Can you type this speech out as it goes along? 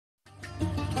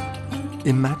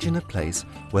Imagine a place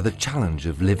where the challenge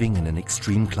of living in an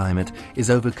extreme climate is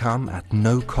overcome at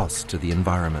no cost to the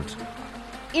environment.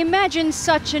 Imagine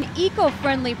such an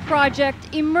eco-friendly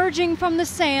project emerging from the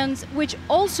sands, which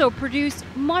also produce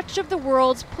much of the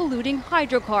world's polluting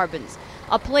hydrocarbons,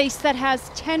 a place that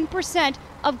has 10%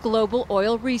 of global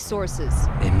oil resources.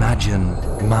 Imagine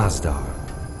Masdar.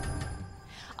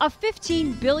 A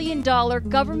 $15 billion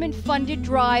government-funded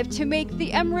drive to make the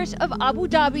Emirate of Abu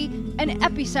Dhabi an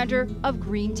epicenter of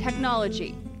green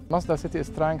technology. Masdar City is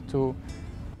trying to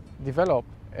develop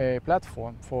a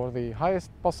platform for the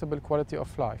highest possible quality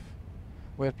of life,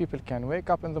 where people can wake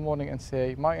up in the morning and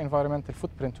say, my environmental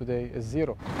footprint today is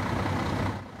zero.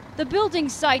 The building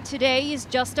site today is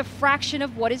just a fraction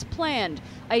of what is planned,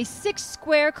 a 6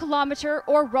 square kilometer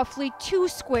or roughly 2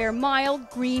 square mile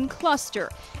green cluster,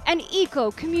 an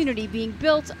eco-community being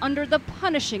built under the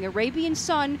punishing Arabian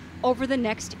sun over the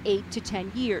next 8 to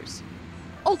 10 years.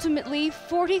 Ultimately,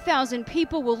 40,000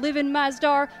 people will live in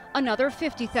Masdar, another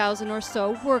 50,000 or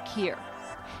so work here.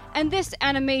 And this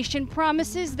animation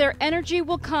promises their energy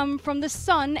will come from the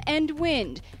sun and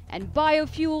wind, and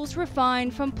biofuels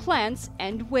refined from plants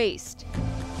and waste.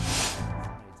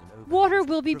 Water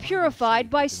will be purified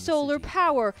by solar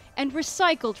power and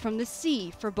recycled from the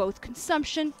sea for both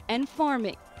consumption and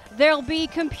farming. There'll be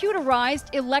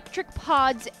computerized electric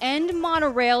pods and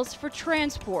monorails for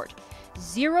transport.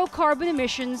 Zero carbon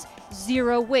emissions,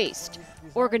 zero waste.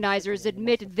 Organizers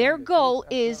admit their goal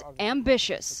is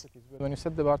ambitious. When you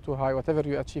set the bar too high, whatever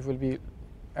you achieve will be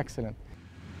excellent.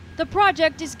 The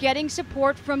project is getting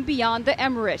support from beyond the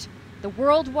Emirate. The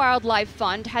World Wildlife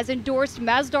Fund has endorsed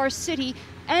Masdar City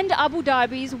and Abu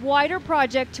Dhabi's wider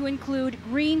project to include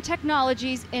green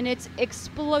technologies in its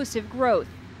explosive growth.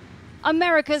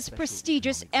 America's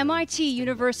prestigious MIT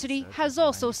University has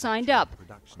also signed up,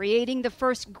 creating the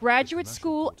first graduate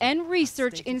school and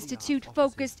research institute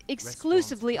focused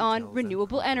exclusively on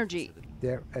renewable energy.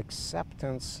 Their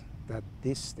acceptance that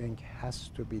this thing has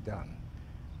to be done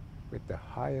with the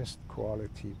highest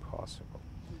quality possible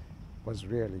was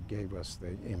really gave us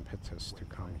the impetus to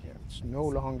come here. It's no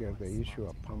longer the issue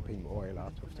of pumping oil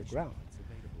out of the ground.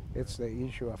 It's the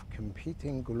issue of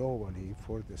competing globally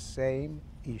for the same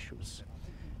issues,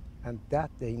 and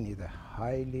that they need a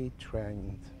highly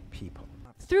trained people.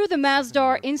 Through the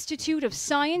Masdar Institute of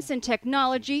Science and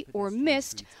Technology, or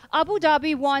MIST, Abu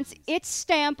Dhabi wants its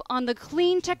stamp on the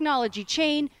clean technology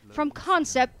chain from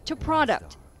concept to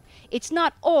product. It's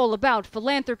not all about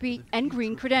philanthropy and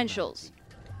green credentials.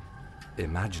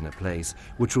 Imagine a place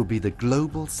which will be the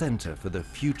global center for the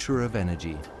future of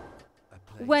energy.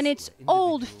 When its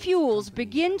old fuels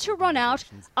begin to run out,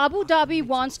 Abu Dhabi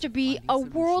wants to be a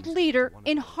world leader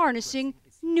in harnessing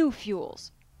new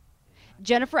fuels.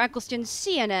 Jennifer Eccleston,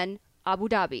 CNN, Abu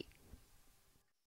Dhabi.